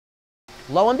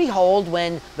Lo and behold,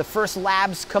 when the first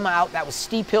labs come out, that was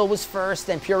Steep Hill was first,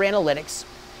 then Pure Analytics.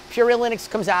 Pure Analytics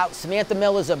comes out, Samantha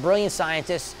Miller's a brilliant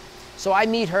scientist, so I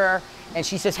meet her, and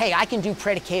she says, hey, I can do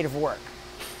predicative work.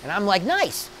 And I'm like,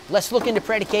 nice, let's look into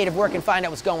predicative work and find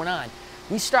out what's going on.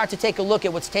 We start to take a look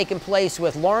at what's taking place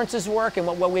with Lawrence's work and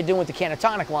what we're doing with the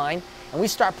Cannatonic line, and we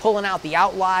start pulling out the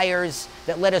outliers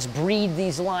that let us breed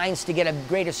these lines to get a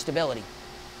greater stability.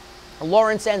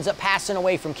 Lawrence ends up passing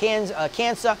away from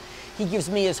cancer. He gives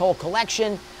me his whole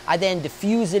collection. I then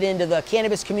diffuse it into the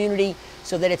cannabis community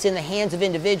so that it's in the hands of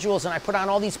individuals, and I put on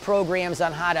all these programs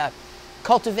on how to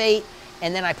cultivate,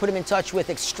 and then I put them in touch with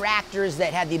extractors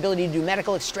that had the ability to do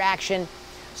medical extraction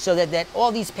so that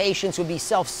all these patients would be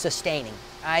self-sustaining.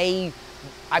 I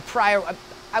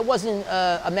wasn't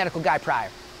a medical guy prior.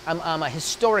 I'm a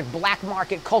historic black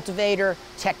market cultivator,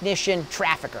 technician,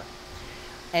 trafficker.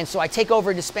 And so I take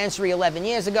over a dispensary 11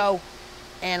 years ago,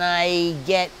 and I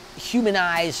get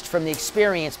humanized from the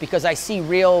experience because I see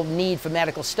real need for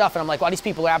medical stuff, and I'm like, wow, these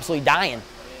people are absolutely dying.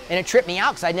 And it tripped me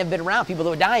out because I'd never been around people that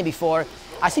were dying before.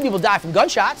 I see people die from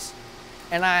gunshots,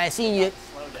 and I see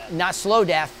not slow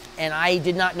death, and I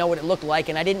did not know what it looked like,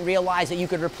 and I didn't realize that you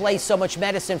could replace so much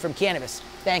medicine from cannabis.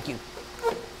 Thank you.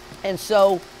 And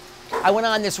so I went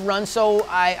on this run, so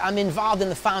I'm involved in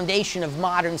the foundation of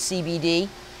modern CBD,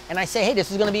 and I say, hey,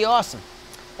 this is gonna be awesome.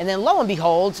 And then lo and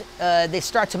behold, they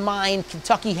start to mine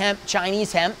Kentucky hemp,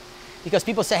 Chinese hemp, because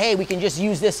people say, hey, we can just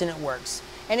use this and it works.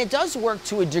 And it does work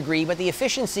to a degree, but the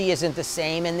efficiency isn't the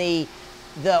same, and the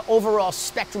overall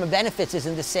spectrum of benefits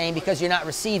isn't the same because you're not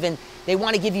receiving. They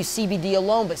want to give you CBD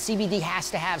alone, but CBD has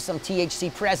to have some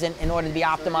THC present in order to be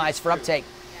optimized for uptake.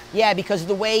 Yeah, because of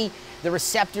the way the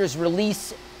receptors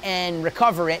release and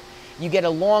recover it, you get a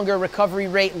longer recovery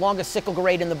rate, longer cyclical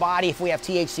rate in the body if we have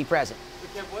THC present.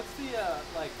 Okay, what's the,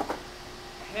 like,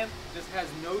 hemp just has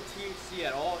no THC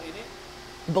at all in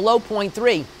it? Below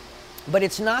 0.3, but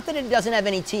it's not that it doesn't have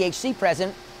any THC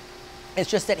present, it's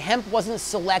just that hemp wasn't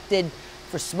selected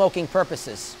for smoking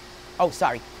purposes. Oh,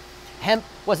 sorry. Hemp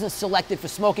wasn't selected for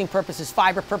smoking purposes,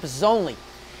 fiber purposes only.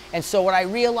 And so what I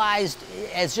realized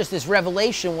as just this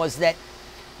revelation was that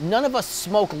none of us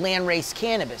smoke landrace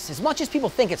cannabis. As much as people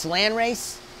think it's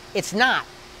landrace, it's not.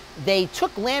 They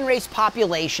took landrace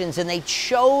populations and they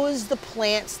chose the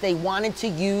plants they wanted to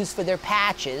use for their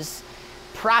patches,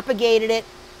 propagated it,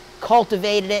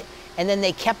 cultivated it, and then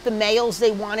they kept the males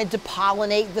they wanted to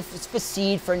pollinate the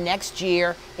seed for next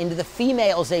year into the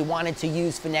females they wanted to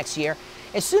use for next year.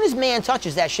 As soon as man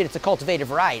touches that shit, it's a cultivated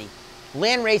variety.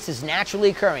 Landrace is naturally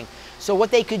occurring. So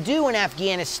what they could do in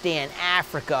Afghanistan,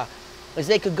 Africa, is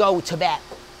they could go Tibet,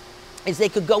 is they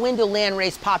could go into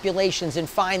landrace populations and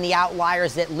find the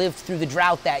outliers that lived through the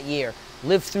drought that year,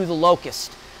 lived through the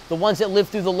locust. The ones that lived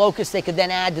through the locust, they could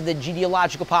then add to the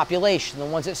genealogical population. The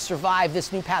ones that survived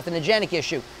this new pathogenic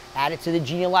issue, add it to the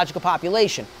genealogical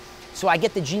population. So I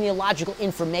get the genealogical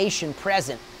information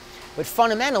present. But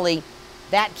fundamentally,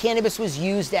 that cannabis was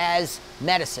used as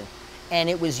medicine. And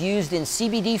it was used in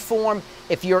CBD form.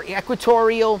 If you're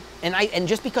equatorial, and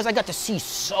just because I got to see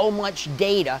so much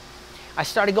data, I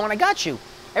started going, I got you.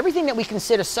 Everything that we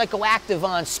consider psychoactive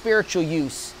on spiritual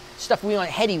use, stuff we want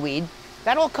Heady weed,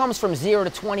 that all comes from 0 to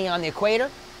 20 on the equator.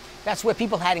 That's where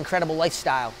people had incredible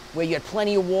lifestyle, where you had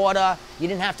plenty of water, you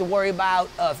didn't have to worry about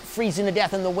freezing to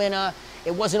death in the winter,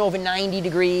 it wasn't over 90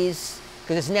 degrees,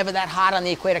 because it's never that hot on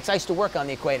the equator, because I used to work on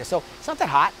the equator, so it's not that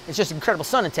hot, it's just incredible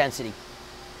sun intensity.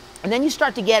 And then you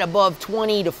start to get above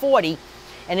 20 to 40,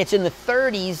 and it's in the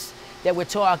 30s that we're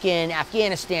talking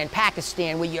Afghanistan,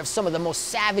 Pakistan, where you have some of the most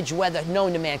savage weather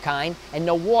known to mankind and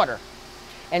no water.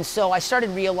 And so I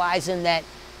started realizing that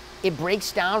it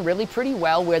breaks down really pretty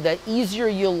well, where the easier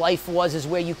your life was is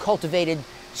where you cultivated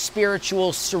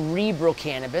spiritual, cerebral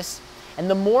cannabis. And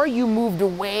the more you moved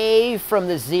away from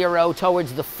the 0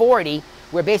 towards the 40,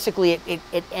 where basically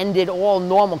it ended all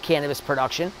normal cannabis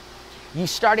production, you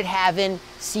started having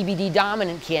CBD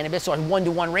dominant cannabis or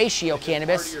 1-to-1 ratio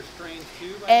cannabis. Hardier strains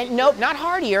too, and nope, not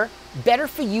hardier, better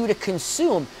for you to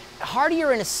consume.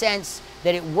 Hardier in a sense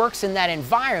that it works in that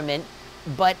environment,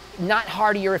 but not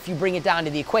hardier if you bring it down to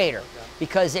the equator,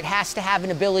 because it has to have an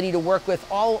ability to work with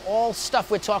all stuff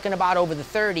we're talking about over the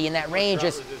 30 in that range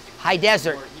is high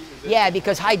desert. Yeah,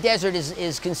 because high desert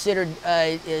is considered,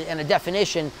 in a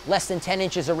definition, less than 10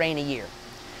 inches of rain a year.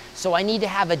 So I need to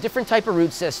have a different type of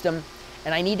root system,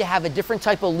 and I need to have a different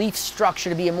type of leaf structure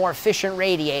to be a more efficient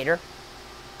radiator,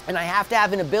 and I have to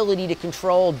have an ability to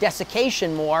control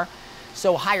desiccation more,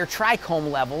 so higher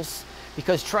trichome levels,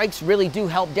 because trichs really do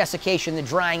help desiccation, the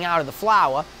drying out of the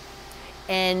flower.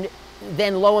 And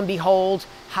then lo and behold,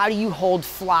 how do you hold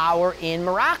flower in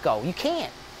Morocco? You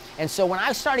can't. And so when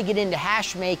I started getting into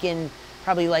hash making,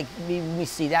 probably like, let me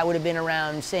see, that would have been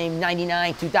around, say,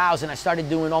 99, 2000, I started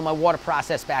doing all my water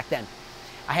process back then.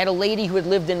 I had a lady who had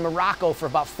lived in Morocco for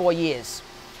about 4 years,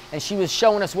 and she was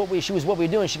showing us what we were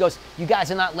doing. She goes, you guys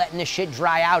are not letting this shit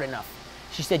dry out enough.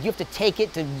 She said, you have to take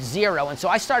it to 0. And so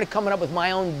I started coming up with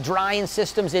my own drying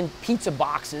systems in pizza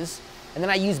boxes, and then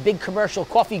I used big commercial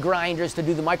coffee grinders to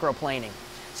do the microplaning.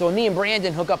 So when me and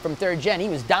Brandon hooked up from 3rd Gen, he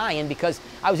was dying because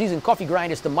I was using coffee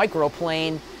grinders to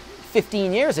microplane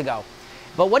 15 years ago.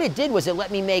 But what it did was it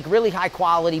let me make really high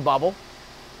quality bubble,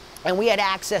 and we had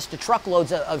access to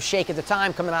truckloads of shake at the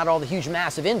time coming out of all the huge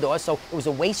massive indoors, so it was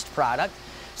a waste product.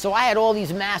 So I had all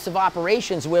these massive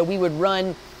operations where we would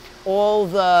run all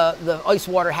the ice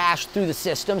water hash through the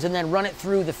systems and then run it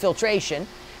through the filtration,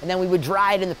 and then we would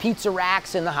dry it in the pizza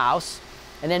racks in the house,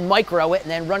 and then micro it, and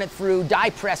then run it through die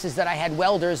presses that I had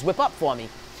welders whip up for me.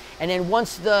 And then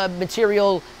once the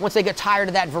material, once they got tired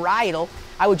of that varietal,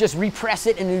 I would just repress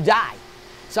it in a new dye.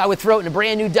 So I would throw it in a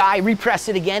brand new dye, repress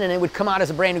it again, and it would come out as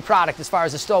a brand new product as far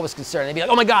as the store was concerned. They'd be like,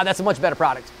 oh my God, that's a much better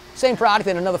product. Same product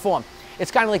in another form.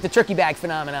 It's kind of like the turkey bag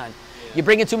phenomenon. Yeah. You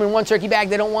bring it to them in one turkey bag,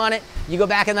 they don't want it. You go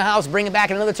back in the house, bring it back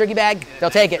in another turkey bag, they'll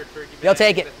take it. They'll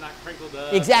take it. Not crinkled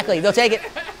up. Exactly, they'll take it.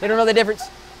 They don't know the difference.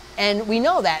 And we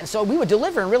know that, and so we were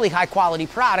delivering really high quality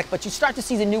product, but you start to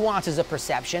see the nuances of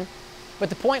perception. But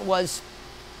the point was,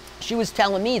 she was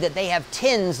telling me that they have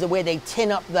tins, the way they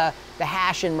tin up the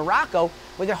hash in Morocco,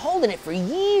 where they're holding it for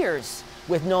years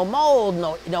with no mold,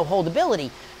 no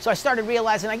holdability. So I started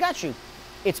realizing, I got you.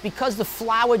 It's because the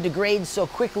flour degrades so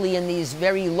quickly in these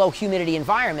very low humidity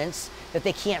environments that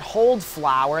they can't hold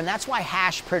flour, and that's why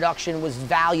hash production was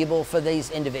valuable for these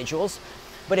individuals.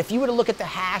 But if you were to look at the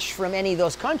hash from any of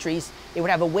those countries, it would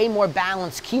have a way more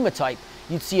balanced chemotype.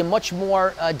 You'd see a much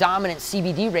more dominant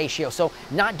CBD ratio. So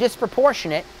not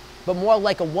disproportionate, but more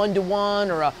like a 1:1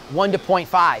 or a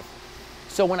 1:0.5.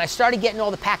 So when I started getting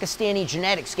all the Pakistani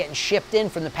genetics getting shipped in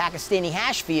from the Pakistani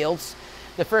hash fields,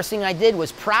 the first thing I did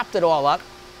was propped it all up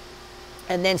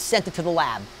and then sent it to the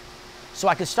lab so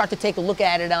I could start to take a look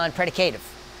at it on predicative.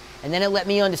 And then it let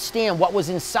me understand what was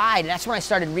inside, and that's when I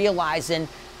started realizing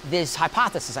this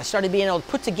hypothesis. I started being able to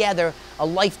put together a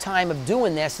lifetime of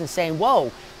doing this and saying,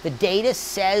 whoa, the data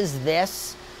says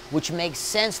this, which makes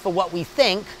sense for what we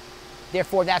think,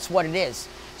 therefore that's what it is.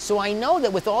 So I know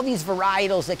that with all these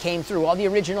varietals that came through, all the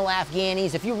original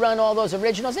Afghanis, if you run all those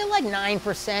originals, they're like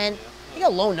 9%. You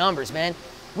got low numbers, man.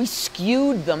 We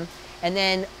skewed them, and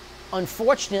then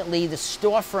unfortunately the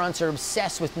storefronts are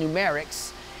obsessed with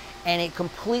numerics, and it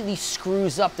completely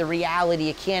screws up the reality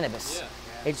of cannabis. Yeah.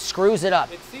 It screws it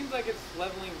up. It seems like it's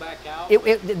leveling back out.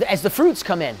 As the fruits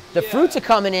come in. The fruits are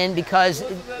coming in because,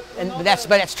 but that's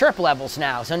terp levels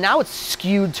now. So now it's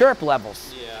skewed terp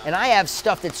levels. Yeah. And I have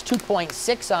stuff that's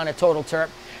 2.6 on a total terp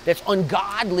that's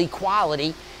ungodly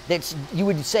quality, that's, you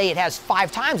would say it has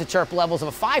 5 times the terp levels of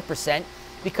a 5%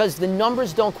 because the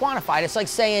numbers don't quantify it. It's like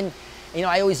saying, you know,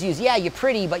 I always use, yeah, you're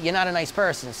pretty, but you're not a nice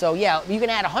person. So yeah, you can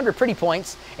add 100 pretty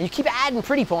points, and you keep adding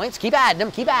pretty points, keep adding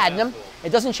them, keep adding them. Cool. It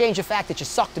doesn't change the fact that you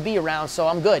suck to be around, so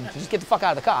I'm good. Just get the fuck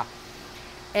out of the car.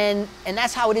 And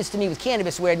that's how it is to me with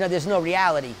cannabis, where there's no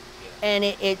reality. Yeah. And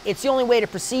it's the only way to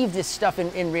perceive this stuff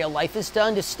in real life is to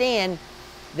understand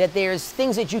that there's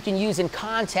things that you can use in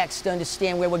context to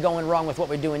understand where we're going wrong with what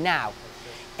we're doing now.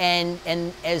 And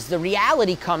as the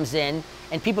reality comes in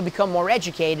and people become more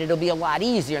educated, it'll be a lot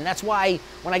easier. And that's why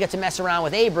when I get to mess around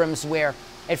with Abrams, where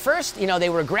at first, you know, they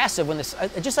were aggressive when this,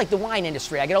 just like the wine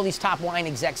industry, I get all these top wine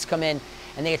execs come in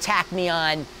and they attack me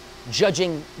on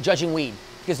judging weed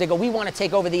because they go, we want to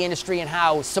take over the industry and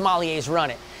how sommeliers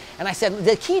run it. And I said,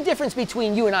 the key difference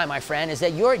between you and I, my friend, is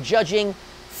that you're judging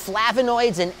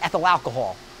flavonoids and ethyl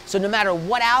alcohol. So no matter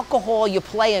what alcohol you're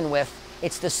playing with,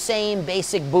 it's the same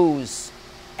basic booze,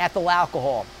 ethyl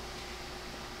alcohol.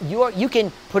 You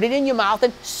can put it in your mouth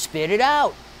and spit it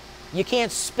out. You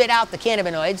can't spit out the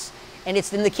cannabinoids, and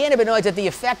it's in the cannabinoids that the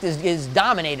effect is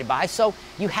dominated by, so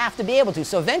you have to be able to.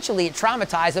 So eventually it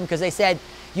traumatized them because they said,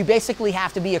 you basically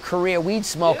have to be a career weed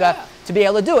smoker to be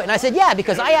able to do it. And I said, yeah,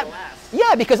 because I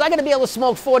got to be able to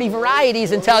smoke 40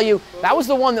 varieties and tell you that was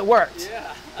the one that worked.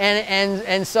 Yeah.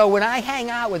 And so when I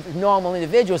hang out with normal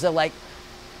individuals, they're like,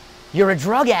 you're a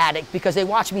drug addict because they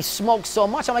watch me smoke so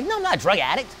much. I'm like, no, I'm not a drug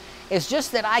addict. It's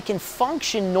just that I can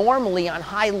function normally on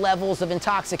high levels of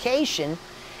intoxication,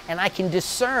 and I can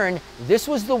discern this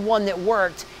was the one that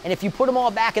worked, and if you put them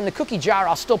all back in the cookie jar,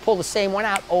 I'll still pull the same one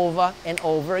out over and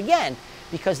over again,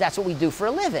 because that's what we do for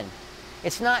a living.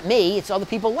 It's not me, it's other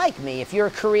people like me. If you're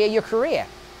a career, you're a career.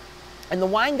 And the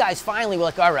wine guys finally were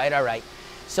like, all right, all right.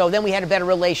 So then we had a better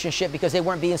relationship because they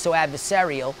weren't being so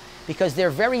adversarial. because they're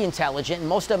very intelligent, and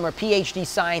most of them are PhD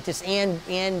scientists and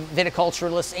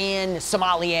viticulturalists and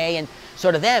sommelier, and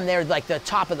sort of they're like the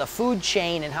top of the food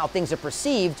chain and how things are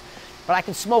perceived. But I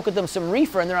can smoke with them some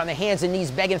reefer, and they're on their hands and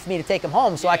knees begging for me to take them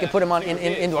home so I can put them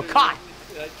into a cot.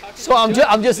 So I'm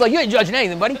just like, you ain't judging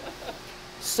anything, buddy.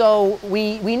 So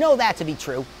we know that to be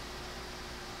true.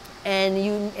 And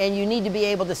you need to be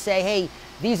able to say, hey,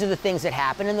 these are the things that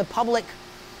happen, and the public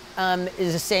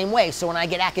is the same way. So when I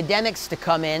get academics to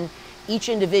come in, each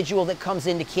individual that comes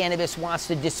into cannabis wants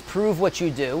to disprove what you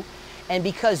do, and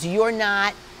because you're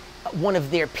not one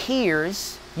of their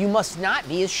peers, you must not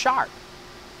be as sharp.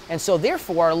 And so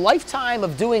therefore, a lifetime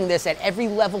of doing this at every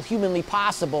level humanly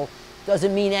possible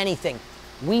doesn't mean anything.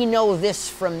 We know this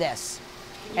from this.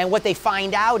 And what they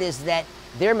find out is that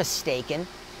they're mistaken,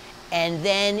 and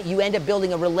then you end up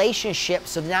building a relationship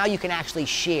so now you can actually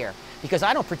share. Because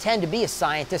I don't pretend to be a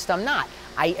scientist, I'm not.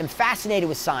 I am fascinated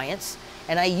with science,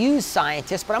 and I use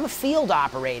scientists, but I'm a field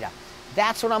operator.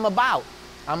 That's what I'm about.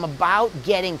 I'm about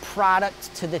getting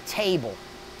product to the table,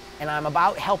 and I'm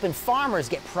about helping farmers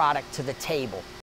get product to the table.